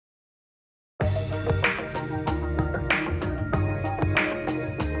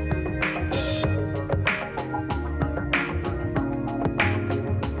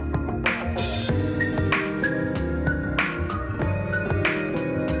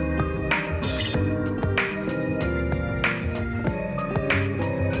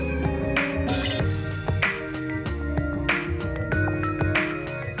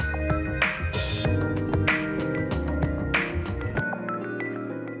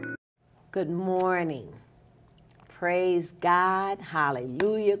Good morning. Praise God.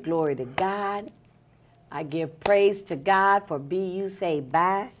 Hallelujah. Glory to God. I give praise to God for Be You Say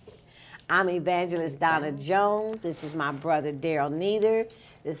Bye. I'm Evangelist Donna Jones. This is my brother Daryl Neither.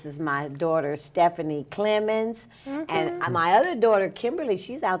 This is my daughter Stephanie Clemmons. And my other daughter Kimberly,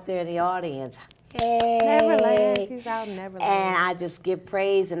 she's out there in the audience. Hey. Neverland. She's out in Neverland. And I just give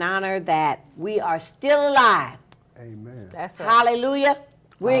praise and honor that we are still alive. Amen. That's right. Hallelujah.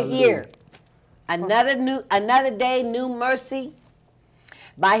 We're Hallelujah. here. Another day, new mercy.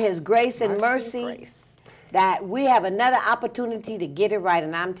 By his grace and mercy, that we have another opportunity to get it right.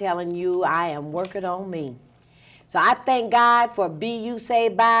 And I'm telling you, I am working on me. So I thank God for Be You Say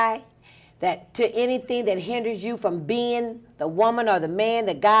Bye, that to anything that hinders you from being the woman or the man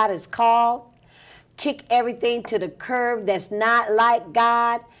that God has called, kick everything to the curb that's not like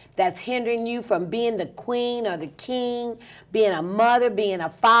God, that's hindering you from being the queen or the king, being a mother, being a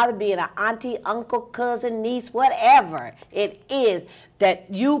father, being an auntie, uncle, cousin, niece, whatever it is,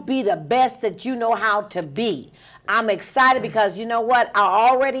 that you be the best that you know how to be. I'm excited because you know what? I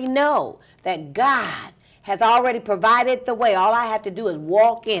already know that God has already provided the way. All I have to do is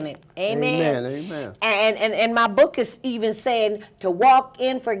walk in it. Amen. Amen. And my book is even saying to walk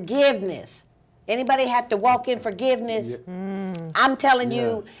in forgiveness. Anybody have to walk in forgiveness? Yeah. I'm telling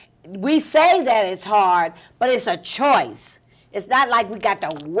you, we say that it's hard, but it's a choice. It's not like we got to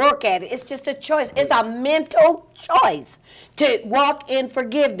work at it. It's just a choice. It's a mental choice to walk in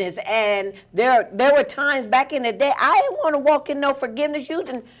forgiveness. And there were times back in the day, I didn't want to walk in no forgiveness. You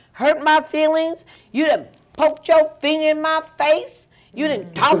didn't hurt my feelings. You didn't poke your finger in my face. You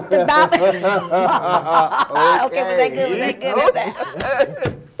didn't talk about it. Okay, was that good? Was that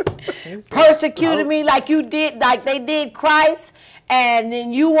good? Persecuted me like you did, like they did Christ, and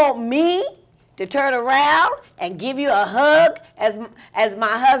then you want me to turn around and give you a hug, as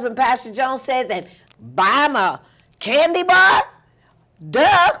my husband Pastor Jones says, and buy him a candy bar?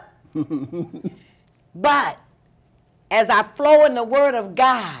 Duh. But as I flow in the Word of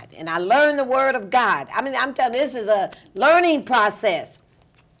God and I learn the Word of God, I mean, I'm telling you, this is a learning process.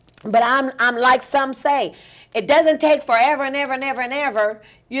 But I'm like some say, it doesn't take forever and ever and ever and ever.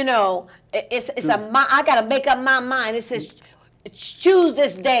 You know, I got to make up my mind. It says, choose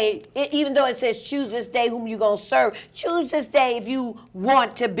this day, even though it says choose this day whom you're going to serve. Choose this day if you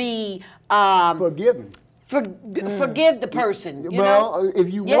want to be Forgiven. Forgive the person. You Well, know?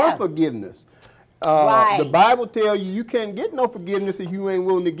 if you want forgiveness, Right. the Bible tells you you can't get no forgiveness if you ain't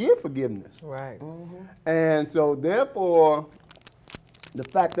willing to give forgiveness. Right. And so therefore, the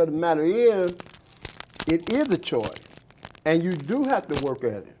fact of the matter is, it is a choice. And you do have to work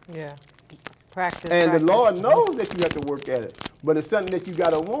at it. Yeah. Practice. And the Lord knows that you have to work at it. But it's something that you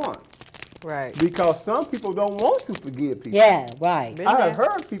got to want. Right. Because some people don't want to forgive people. Yeah, right. Been I there. have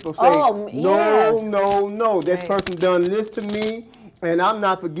heard people say, Oh, no, this Right. person done this to me, and I'm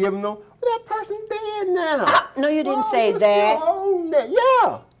not forgiving them. That person dead now. No, you didn't say you that. still holding that.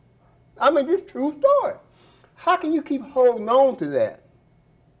 Yeah. I mean, this is true story. How can you keep holding on to that?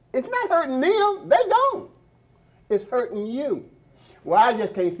 It's not hurting them. They don't. It's hurting you. Well, I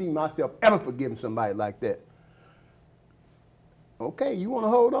just can't see myself ever forgiving somebody like that. Okay, you want to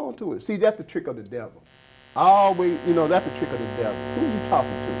hold on to it. See, that's the trick of the devil. Always, that's the trick of the devil. Who you talking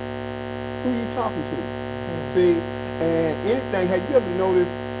to? Who you talking to? See, and anything, have you ever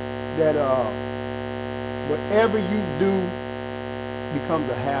noticed that whatever you do becomes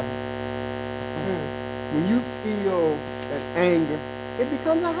a habit? When you feel that anger, it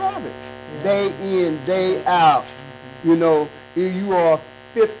becomes a habit. Day in, day out. If you are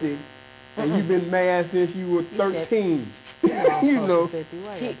 50 and you've been mad since you were 13. You know.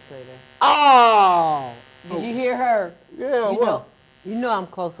 Oh, did you hear her? Yeah, what? You know I'm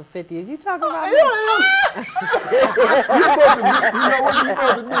close to 50. Is you talking about me?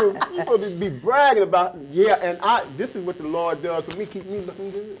 You're supposed to be bragging about, and this is what the Lord does for me, keep me looking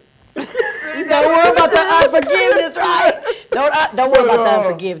good. Don't worry about the unforgiveness, right? Don't worry about the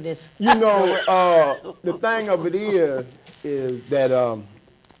unforgiveness. The thing of it is that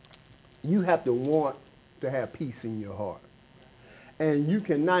you have to want to have peace in your heart. And you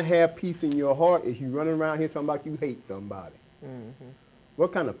cannot have peace in your heart if you run around here talking about you hate somebody.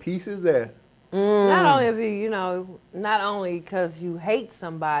 What kind of peace is that? Not only if not only because you hate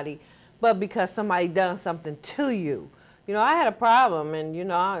somebody, but because somebody done something to you. I had a problem, and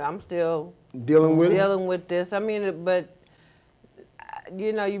I'm still dealing with this. I mean, but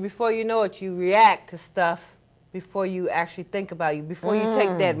before you know it, you react to stuff before you actually think about it. Before you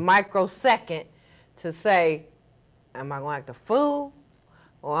take that microsecond to say, am I going to act a fool?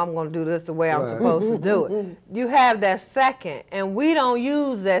 or I'm going to do this the way I'm supposed to do it. You have that second, and we don't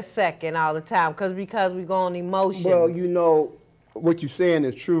use that second all the time because we go on emotions. Well, you know, what you're saying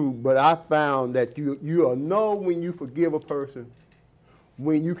is true, but I found that you'll know when you forgive a person,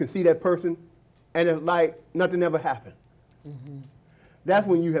 when you can see that person, and it's like nothing ever happened. That's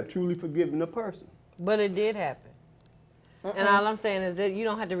when you have truly forgiven a person. But it did happen. And all I'm saying is that you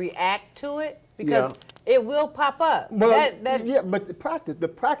don't have to react to it because it will pop up. Well, yeah, but the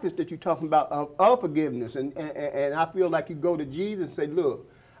practice that you're talking about of forgiveness, and I feel like you go to Jesus and say, look,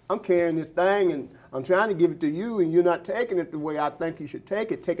 I'm carrying this thing and I'm trying to give it to you and you're not taking it the way I think you should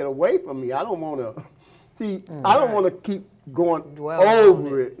take it. Take it away from me. I don't want to, see, I don't want to keep going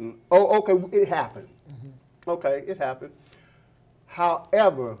over it. And, oh, okay, it happened. Okay, it happened.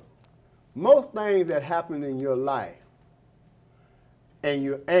 However, most things that happen in your life and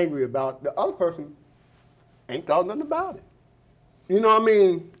you're angry about, the other person ain't thought nothing about it. You know what I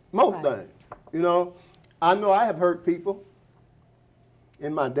mean? Most things. You know, I know I have hurt people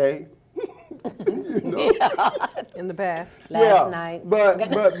in my day. You know? In the past. Last night.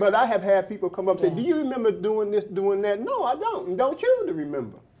 But I have had people come up and say, do you remember doing this, doing that? No, I don't. And don't you to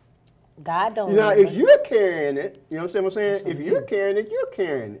remember. God don't Now, remember. if you're carrying it, you know what I'm saying? If you're carrying it, you're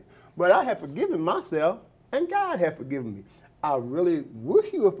carrying it. But I have forgiven myself, and God has forgiven me. I really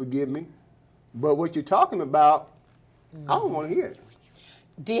wish you would forgive me, but what you're talking about, I don't want to hear it.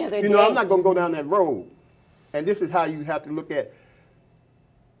 The other You know, I'm not going to go down that road. And this is how you have to look at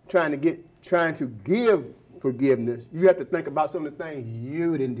trying to give forgiveness. You have to think about some of the things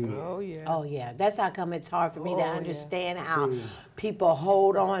you didn't do. Oh, yeah. Oh, yeah. That's how come it's hard for me to understand how people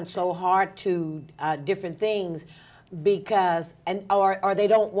hold on so hard to different things because, or they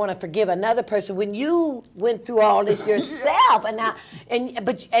don't want to forgive another person. When you went through all this yourself, and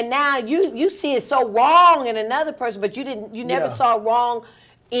now you see it so wrong in another person, but you never saw wrong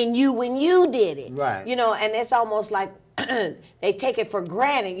in you when you did it. Right. You know, and it's almost like they take it for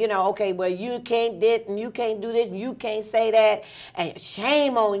granted, you know, okay, well, you can't do it, and you can't do this, and you can't say that, and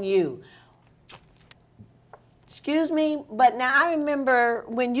shame on you. Excuse me, but now I remember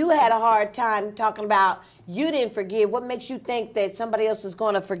when you had a hard time talking about you didn't forgive. What makes you think that somebody else is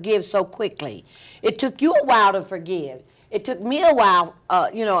going to forgive so quickly? It took you a while to forgive. It took me a while,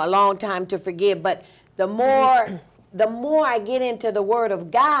 you know, a long time to forgive, but the more I get into the Word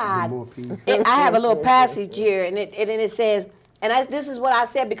of God, I have a little passage here, and it says, this is what I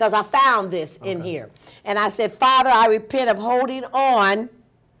said because I found this in here. And I said, Father, I repent of holding on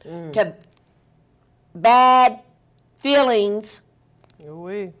to bad feelings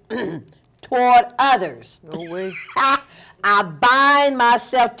toward others. I bind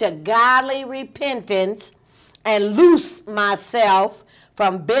myself to godly repentance and loose myself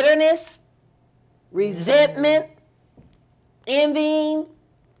from bitterness, resentment, envying,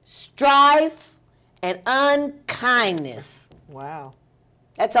 strife, and unkindness. Wow.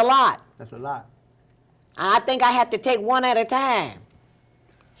 That's a lot. That's a lot. I think I have to take one at a time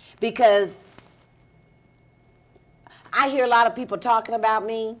because I hear a lot of people talking about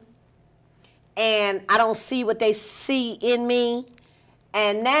me and I don't see what they see in me.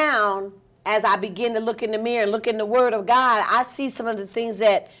 And now, as I begin to look in the mirror and look in the Word of God, I see some of the things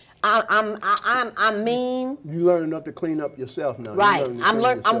that I'm mean. You learn enough to clean up yourself now. Right.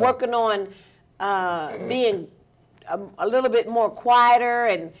 I'm working on being a little bit more quieter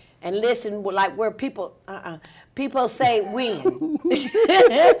and listen, like where people say when.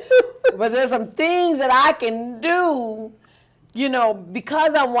 But there's some things that I can do, you know,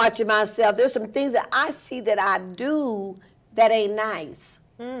 because I'm watching myself. There's some things that I see that I do that ain't nice.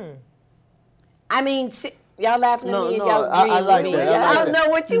 I mean, y'all laughing at me? No, y'all agreeing I like with me? that. I like I don't that. know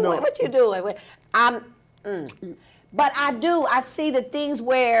what you doing. But I see the things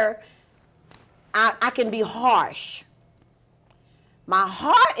where I can be harsh. My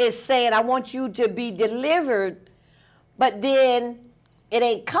heart is saying I want you to be delivered, but then it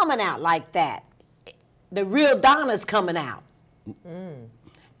ain't coming out like that. The real Donna's coming out.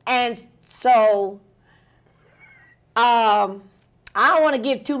 And so I don't want to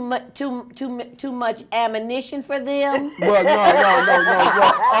give too much ammunition for them. Well,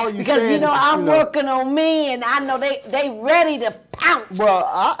 no. Because, you know, I'm working on me, and I know they ready to pounce. Well,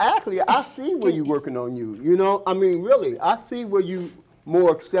 I see where you're working on you. You know, I mean, really, I see where you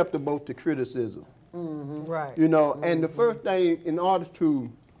more acceptable to criticism. Right. You know, and the first thing, in order to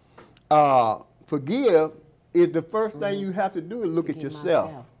forgive, is the first thing you have to do is look at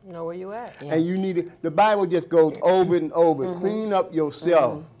yourself. Know where you at. And you need to, the Bible just goes over and over. Clean up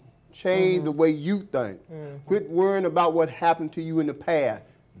yourself. Change the way you think. Quit worrying about what happened to you in the past.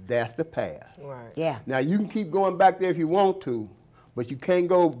 That's the past. Right. Yeah. Now, you can keep going back there if you want to, but you can't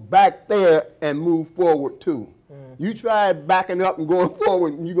go back there and move forward too. You try backing up and going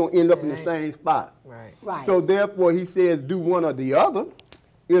forward, and you're going to end up in the same spot. Right. Right. So therefore, he says, do one or the other.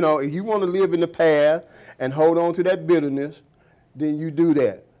 You know, if you want to live in the past and hold on to that bitterness, then you do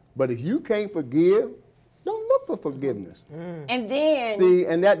that. But if you can't forgive, don't look for forgiveness. And then See,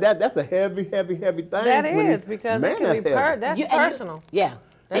 and that's a heavy thing. That when is, because it can be that's personal. yeah.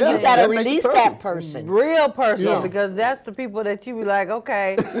 And Yeah, you got to that makes it release personal. that person. Real personal, Yeah. because that's the people that you be like,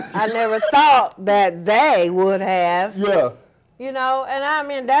 okay, I never thought that they would have. Yeah. You know, and I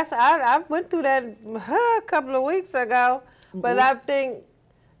mean, I went through that a couple of weeks ago, but I think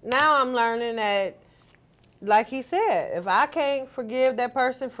now I'm learning that, like he said, if I can't forgive that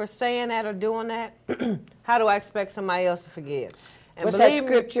person for saying that or doing that, how do I expect somebody else to forgive? And What's that believe me,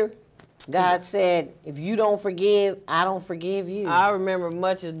 scripture? God said, if you don't forgive, I don't forgive you. I remember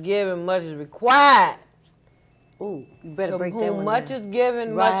much is given, much is required. Ooh, you better To break that whom one much down. is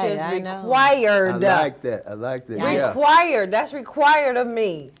given, Right, much is I know. required. I like that. I like that. Yeah. Required. That's required of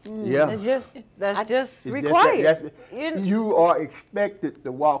me. Yeah. That's just It's just required. that- you are expected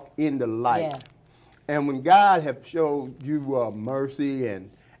to walk in the light. Yeah. And when God has showed you mercy and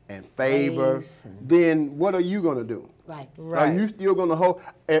favor, Grace then what are you going to do? Right. Are you still going to hold?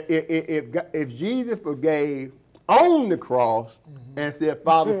 If Jesus forgave on the cross and said,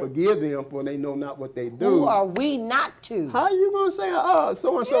 Father, forgive them, for they know not what they do. Who are we not to? How are you going to say,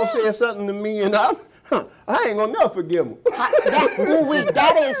 so-and-so said something to me and I ain't going to never forgive them?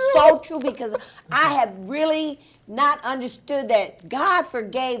 That is so true, because I have really not understood that God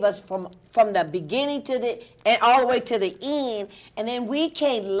forgave us from the beginning to and all the way to the end, and then we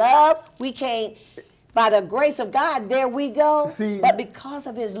can't love, we can't, by the grace of God, there we go. See, but because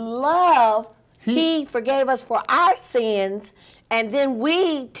of his love, he forgave us for our sins, and then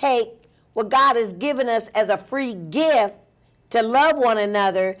we take what God has given us as a free gift to love one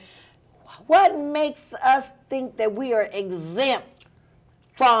another. What makes us think that we are exempt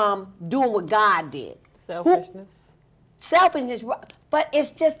from doing what God did? Selfishness. Selfishness. But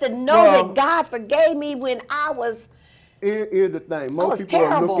it's just to know that God forgave me when I was. Here's the thing. Most was people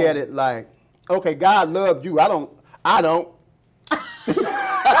terrible. look at it like, okay, God loved you. I don't.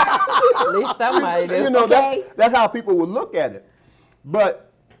 At least somebody did. You know, Okay. that's how people will look at it.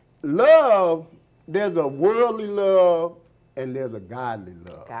 But love, there's a worldly love and there's a godly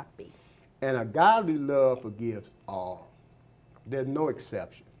love. Copy. And a godly love forgives all. There's no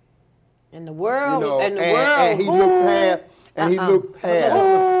exception. In the world, You know, in the and world, he looked past. And he looked past.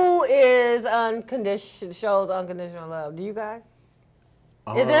 Who is shows unconditional love? Do you guys?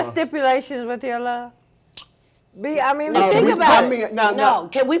 Is there stipulations with your love? Think about it. no.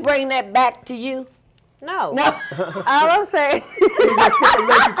 Can we bring that back to you? No. No. All I'm saying,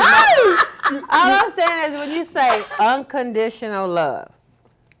 is when you say unconditional love,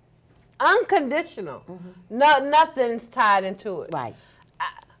 unconditional, nothing's tied into it. Right.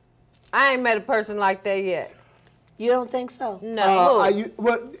 I ain't met a person like that yet. You don't think so? No. It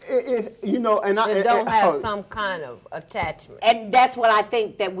don't have some kind of attachment. And that's what I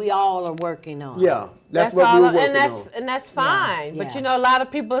think that we all are working on. Yeah, that's what all, we're working on. And that's fine. Yeah. But a lot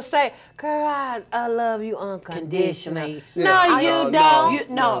of people say, "Girl, I love you unconditionally." Conditionally. No, you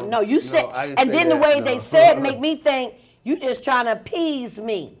don't. You said, I didn't and say then the that, way no. they said make me think you just trying to appease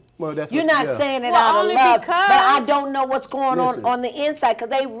me. Well, that's You're what- not yeah. saying it Well, out of only love, because- but I don't know what's going Listen. on the inside, because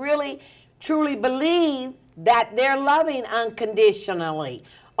they really, truly believe that they're loving unconditionally.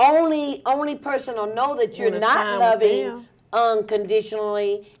 Only person will know that you're When it's not time with loving them.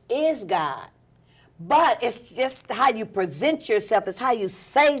 unconditionally is God. But it's just how you present yourself. It's how you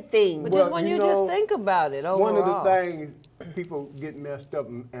say things. But Well, just when you you know, just think about it overall. One of the things people get messed up,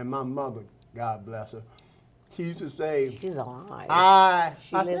 and my mother, God bless her, she used to say, She's alive. I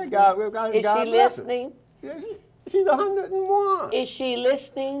listening? said, God Is God she bless her." listening? Yeah, she's 101. Is she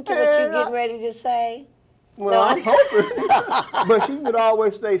listening to what you're And getting ready to say? Well, No. I'm hoping. But she would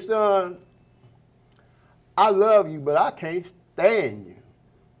always say, son, I love you, but I can't stand you.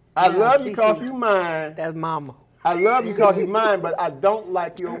 I love you because you mine. That's mama. I love you because you mine, but I don't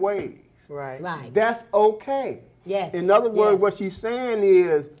like your ways. Right. Right. That's okay. Yes. In other words, yes. what she's saying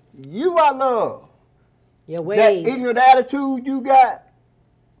is, you I love. Your That ways. ignorant attitude you got,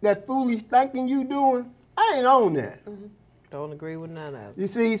 that foolish thinking you doing, I ain't on that. Don't agree with none of it. You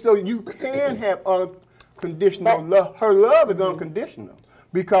see, so you can have unconditional love. Her love is unconditional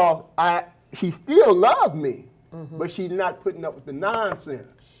because she still loves me, but she's not putting up with the nonsense.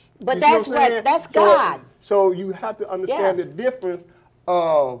 But You see that's I'm saying? what- that's God. So you have to understand Yeah. the difference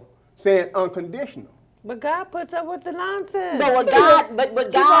of saying unconditional. But God puts up with the nonsense. But what God, but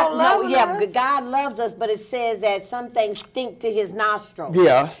on God, no, loving yeah, us. but God loves us. But it says that some things stink to His nostrils.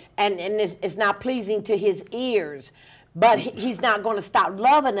 Yeah. And it's not pleasing to His ears. But He's not going to stop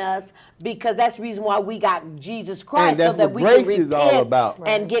loving us, because that's the reason why we got Jesus Christ, And that's so that what we can grace is repent all about.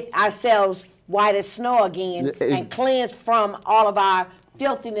 and get ourselves white as snow again, and cleanse from all of our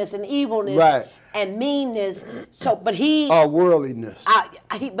filthiness and evilness, Right. and meanness. So, but He, Our worldliness.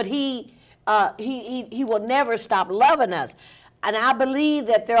 he will never stop loving us. And I believe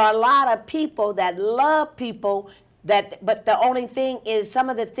that there are a lot of people that love people, but the only thing is some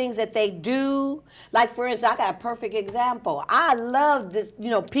of the things that they do. Like, for instance, I got a perfect example. I love this,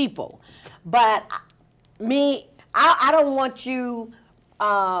 people, but I don't want you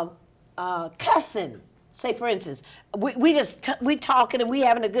cussing. Say, for instance, we talking and we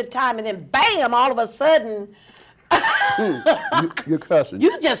having a good time, and then bam, all of a sudden, You're cussing.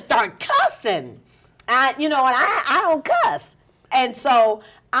 you just start cussing. And I don't cuss. And so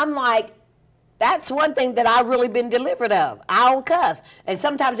I'm like, that's one thing that I've really been delivered of. I don't cuss. And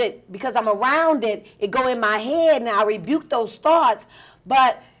sometimes because I'm around it go in my head, and I rebuke those thoughts.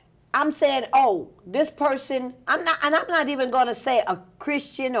 But I'm saying, oh, this person, I'm not even going to say a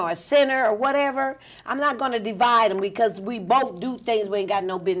Christian or a sinner or whatever. I'm not going to divide them, because we both do things we ain't got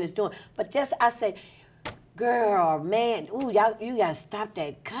no business doing. But I say, girl, man, ooh, you got to stop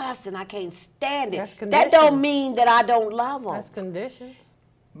that cussing. I can't stand it. That's That conditions. don't mean that I don't love them. That's conditions.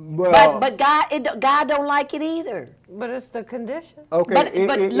 Well, But God don't like it either. But it's the condition. okay.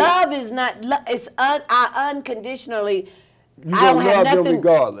 But love is not. It's I unconditionally. You I don't gonna have love them nothing.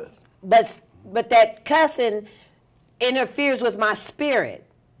 regardless. But that cussing interferes with my spirit,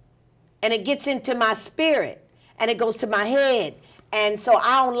 and it gets into my spirit, and it goes to my head, and so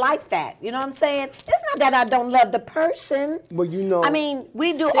I don't like that. You know what I'm saying? It's not that I don't love the person. Well, I mean,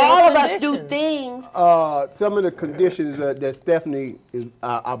 we do. Still All of us do conditions. things. some of the conditions that Stephanie is,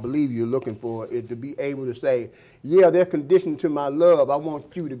 I believe you're looking for, is to be able to say, yeah, they're conditioned to my love. I want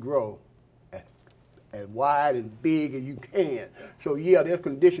you to grow as wide and big as you can. So yeah, they're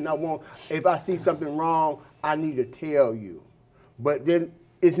conditioned. If I see something wrong, I need to tell you. But then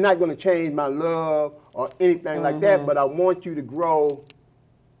it's not going to change my love or anything like that, but I want you to grow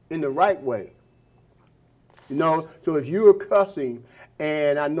in the right way. So if you're cussing,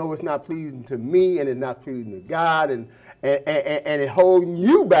 and I know it's not pleasing to me, and it's not pleasing to God, and it's holding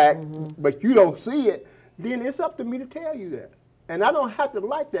you back, but you don't see it, then it's up to me to tell you that. And I don't have to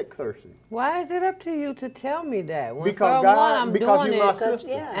like that cursing. Why is it up to you to tell me that? When Because for God, one, I'm because doing you're my it, sister.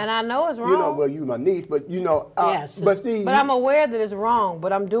 yeah. and I know it's wrong. Well, you my niece, but Yes. but see, But I'm aware that it's wrong.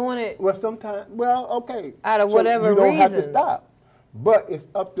 But I'm doing it. well, sometimes, okay. Out of So whatever you don't have to reasons. stop. But it's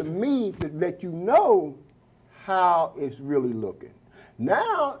up to me to let you know how it's really looking.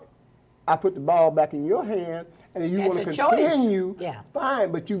 Now, I put the ball back in your hand, and if you want to That's a choice. continue, Yeah.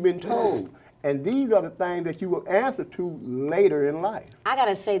 fine, but you've been told. And these are the things that you will answer to later in life. I got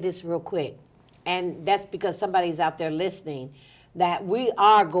to say this real quick, and that's because somebody's out there listening, that we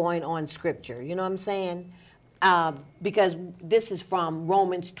are going on scripture. You know what I'm saying? Because this is from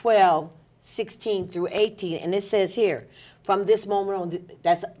Romans 12:16 through 18, and it says here, from this moment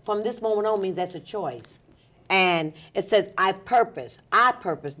on means that's a choice. And it says, I purpose,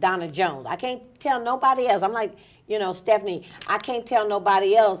 Donna Jones. I can't tell nobody else. I'm like, Stephanie, I can't tell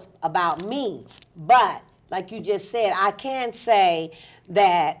nobody else about me. But, like you just said, I can say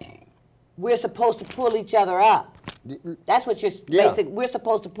that we're supposed to pull each other up. That's what you're basic. We're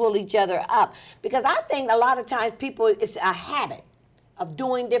supposed to pull each other up. Because I think a lot of times people, it's a habit of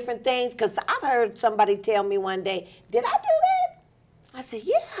doing different things. Because I've heard somebody tell me one day, did I do that? I said,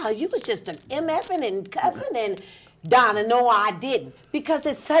 yeah, you was just MFing and cussing, and Donna, no, I didn't. Because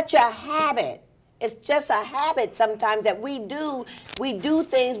it's such a habit. It's just a habit sometimes that we do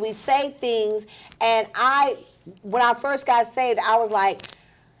things, we say things, and when I first got saved, I was like,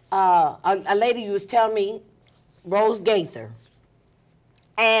 a lady was telling me, Rose Gaither,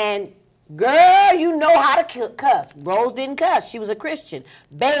 and girl, you know how to cuss. Rose didn't cuss. She was a Christian,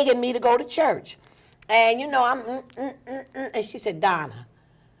 begging me to go to church. And I'm, and she said, Donna,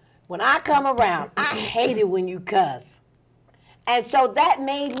 when I come around, I hate it when you cuss. And so that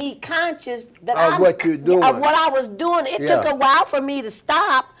made me conscious that what you're doing. Of what I was doing. It took a while for me to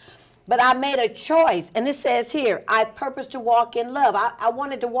stop, but I made a choice. And it says here, I purpose to walk in love. I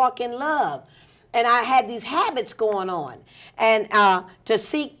wanted to walk in love. And I had these habits going on. And to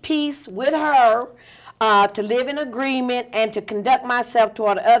seek peace with her, to live in agreement, and to conduct myself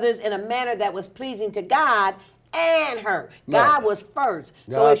toward others in a manner that was pleasing to God and her. God was first.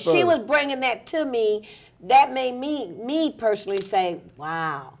 So if she was bringing that to me, that made me personally say,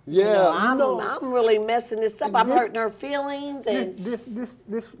 wow. Yeah, I'm really messing this up. I'm hurting her feelings. And this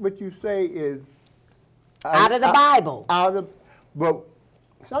what you say is out of the Bible. But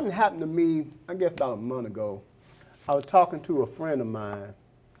something happened to me, I guess about a month ago. I was talking to a friend of mine,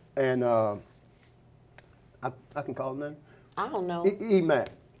 and I can call him name? I don't know. E-Mac,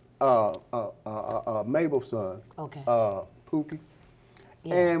 Mabel's son, Okay. Pookie.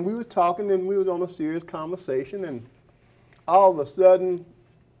 Yeah. And we was talking, and we was on a serious conversation, and all of a sudden,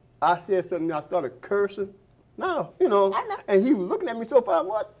 I said something, I started cursing. No, I know. and he was looking at me so far,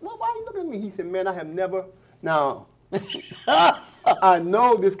 why are you looking at me? He said, man, I have never, now, I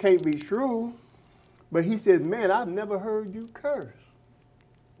know this can't be true, but he said, man, I've never heard you curse.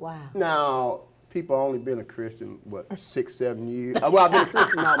 Wow. Now, people only been a Christian, 6, 7 years. Well, I've been a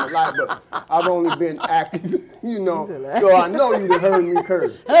Christian all my life, but I've only been active, so I know you done heard me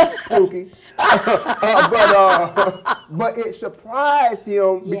curse, Pookie. But it surprised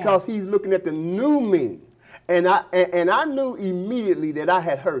him because he's looking at the new me. And I knew immediately that I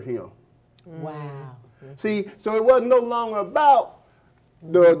had hurt him. Wow. See, so it wasn't no longer about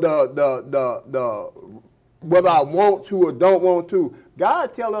the whether I want to or don't want to.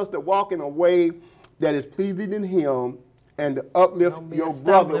 God tell us to walk in a way that is pleasing in Him and to uplift your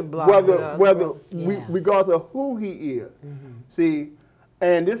brother, regardless of who he is. Mm-hmm. See,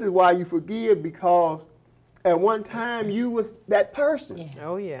 and this is why you forgive, because at one time you was that person. Yeah.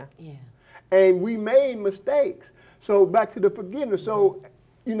 Oh yeah. Yeah. And we made mistakes. So back to the forgiveness. So,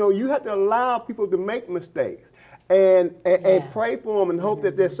 you have to allow people to make mistakes and pray for them and hope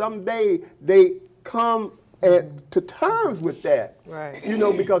that someday they come to terms with that. Right.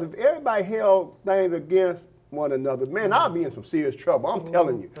 Because if everybody held things against one another, man, I'll be in some serious trouble. I'm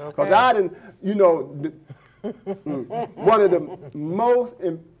telling you. Because I didn't, one of the most,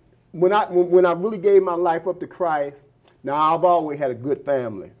 when I really gave my life up to Christ, now I've always had a good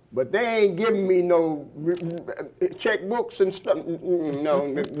family. But they ain't giving me no checkbooks and stuff.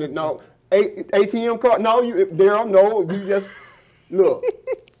 No. ATM card. No, Daryl, no. You just, look.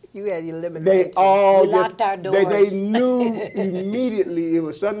 You had your limitations. They all locked our doors. They knew immediately it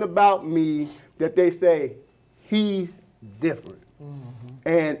was something about me that they say, he's different. Mm-hmm.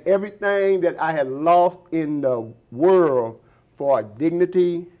 And everything that I had lost in the world for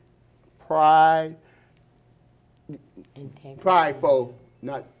dignity, pride, prideful,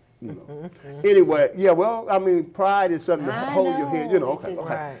 not, Anyway, pride is something to hold your head, okay.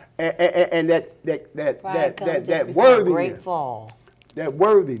 Right. And that worthiness. Great fall. That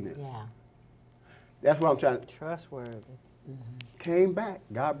worthiness. Yeah. That's what I'm trying to. Trustworthy. Mm-hmm. Came back.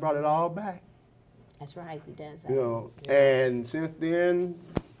 God brought it all back. That's right. He does. And since then,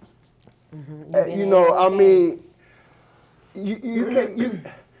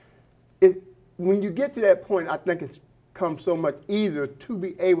 when you get to that point, I think it's come so much easier to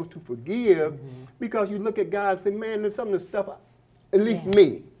be able to forgive, because you look at God and say, man, there's some of the stuff, at least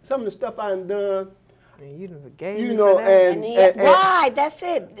me, some of the stuff I've done. And you done forgave me for that. Right, that's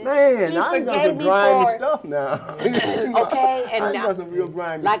it. Man, he I done some grimy stuff now. Okay, and I done some real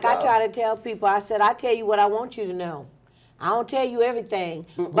grimy like stuff. I try to tell people, I said, I tell you what I want you to know. I don't tell you everything,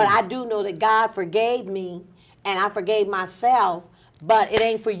 but I do know that God forgave me, and I forgave myself. But it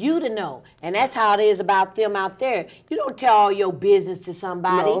ain't for you to know. And that's how it is about them out there. You don't tell all your business to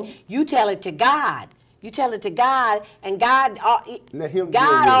somebody. No. You tell it to God. You tell it to God, and God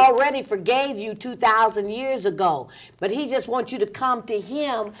already forgave you 2,000 years ago. But He just wants you to come to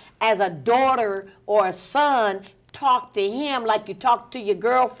Him as a daughter or a son. Talk to Him like you talk to your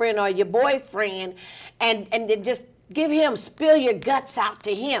girlfriend or your boyfriend, and then just spill your guts out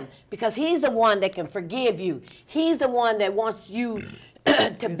to Him, because He's the one that can forgive you. He's the one that wants you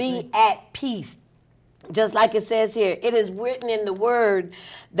to be at peace. Just like it says here, it is written in the Word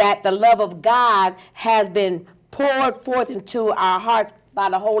that the love of God has been poured forth into our hearts by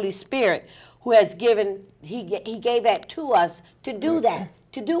the Holy Spirit, who has given, He gave that to us to do that,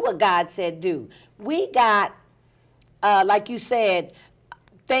 to do what God said do. We got, like you said,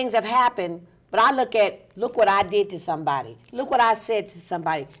 things have happened. But I look what I did to somebody. Look what I said to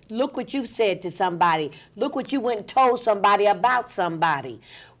somebody. Look what you said to somebody. Look what you went and told somebody about somebody.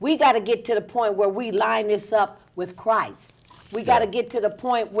 We got to get to the point where we line this up with Christ. We got to get to the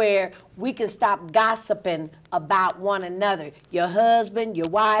point where we can stop gossiping about one another. Your husband, your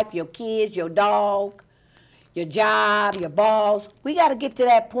wife, your kids, your dog, your job, your boss. We got to get to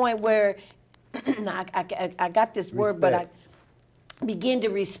that point where, I got this word, but I begin to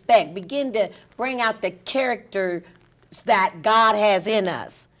respect, begin to bring out the character that God has in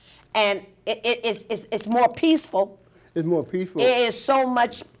us. And it's more peaceful. It's more peaceful. It is so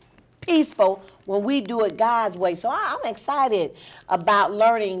much peaceful when we do it God's way. So I'm excited about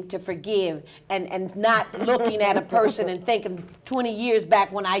learning to forgive and not looking at a person and thinking 20 years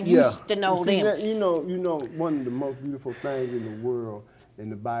back when I used to know See, them. you know, one of the most beautiful things in the world,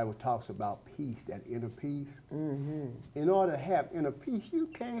 and the Bible talks about peace, that inner peace. In order to have inner peace, you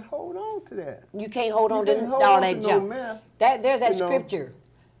can't hold on to that. You can't hold on You to can't hold all on that to no junk. mess, There's that you know. scripture,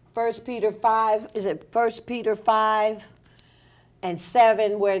 1 Peter 5, is it 1 Peter 5 and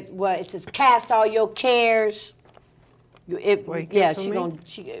 7, where it says, cast all your cares.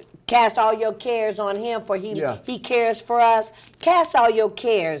 She cast all your cares on him, for he cares for us. Cast all your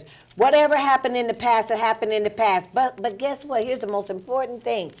cares. Whatever happened in the past, it happened in the past. But guess what? Here's the most important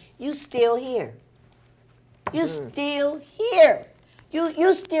thing. You still here. You still here.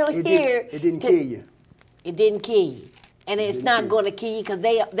 You still here. It didn't kill you. It didn't kill you. And it's not going to kill you because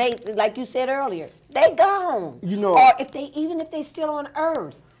they, like you said earlier, they gone. You know, or even if they still on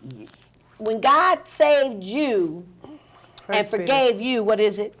earth. When God saved you and forgave you, what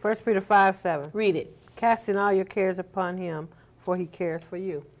is it? 1 Peter 5:7. Read it. Casting all your cares upon him, for he cares for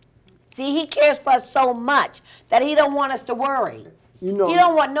you. See, he cares for us so much that he don't want us to worry. You know, he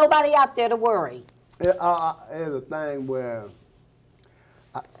don't want nobody out there to worry. There's a thing where,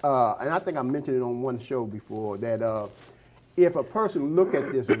 and I think I mentioned it on one show before, that if a person look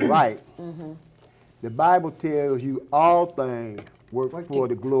at this right, the Bible tells you all things work for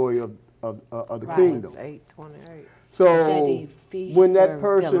the glory of the kingdom. 8:28. So when that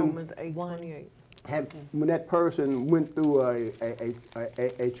person Romans 8:28. when that person went through a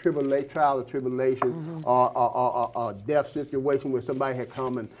trial or tribulation or a death situation where somebody had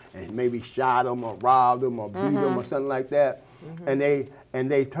come and maybe shot them or robbed them or beat them or something like that, and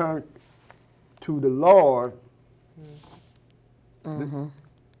they turned to the Lord,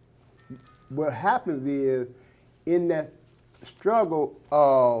 what happens is in that struggle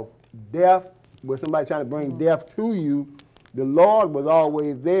of death, where somebody's trying to bring death to you, the Lord was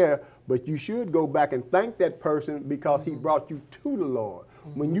always there. But you should go back and thank that person because he brought you to the Lord.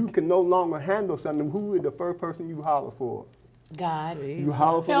 When you can no longer handle something, who is the first person you holler for? God. You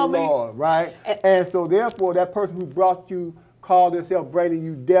holler for Help the me. Lord, right? And so therefore, that person who brought you, called themselves bringing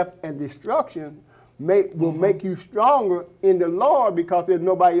you death and destruction, will make you stronger in the Lord because there's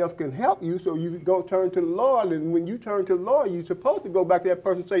nobody else can help you. So you go turn to the Lord, and when you turn to the Lord, you're supposed to go back to that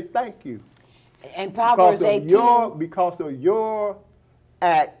person and say thank you. And Proverbs 18. Because of your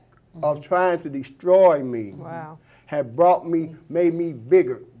act of trying to destroy me, have made me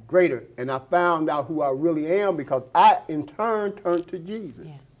bigger, greater, and I found out who I really am because I, in turn, turned to Jesus.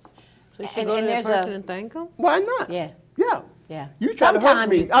 Yeah. So you should go to that person and thank him? Why not? Yeah. Yeah. Yeah. You try to hurt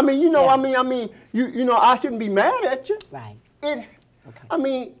me. I mean, I shouldn't be mad at you. Right. I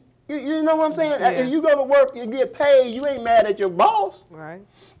mean, you know what I'm saying? If you go to work, you get paid, you ain't mad at your boss. Right.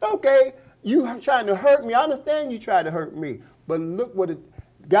 Okay, you trying to hurt me. I understand you tried to hurt me, but look what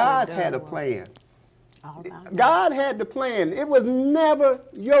God had a plan. God had the plan. It was never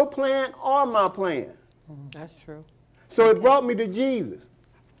your plan or my plan. That's true. So it brought me to Jesus.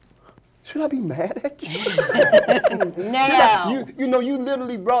 Should I be mad at you? No. You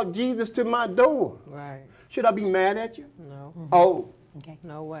literally brought Jesus to my door. Right. Should I be mad at you? No. Oh. Okay.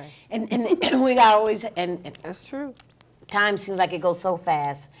 No way. And we got always, and That's true. time seems like it goes so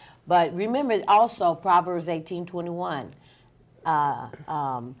fast. But remember also Proverbs 18:21.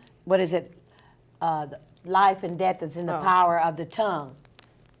 What is it? Life and death is in the power of the tongue.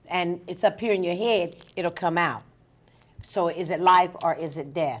 And it's up here in your head, it'll come out. So is it life or is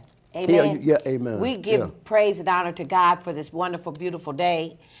it death? Amen? Yeah, amen. We give praise and honor to God for this wonderful, beautiful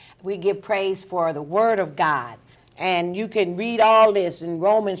day. We give praise for the Word of God. And you can read all this in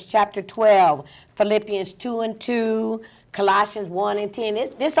Romans chapter 12, Philippians 2:2, Colossians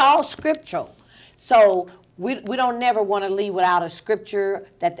 1:10. This all scriptural. So we don't never want to leave without a scripture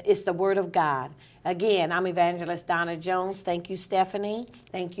that it's the Word of God. Again, I'm Evangelist Donna Jones. Thank you, Stephanie.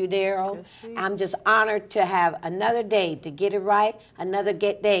 Thank you, Daryl. I'm just honored to have another day to get it right, another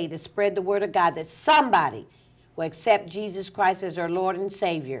day to spread the Word of God, that somebody will accept Jesus Christ as their Lord and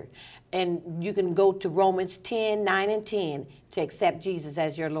Savior. And you can go to Romans 10:9-10 to accept Jesus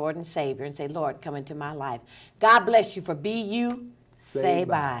as your Lord and Savior and say, Lord, come into my life. God bless you. For be you, say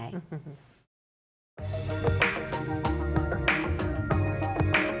bye.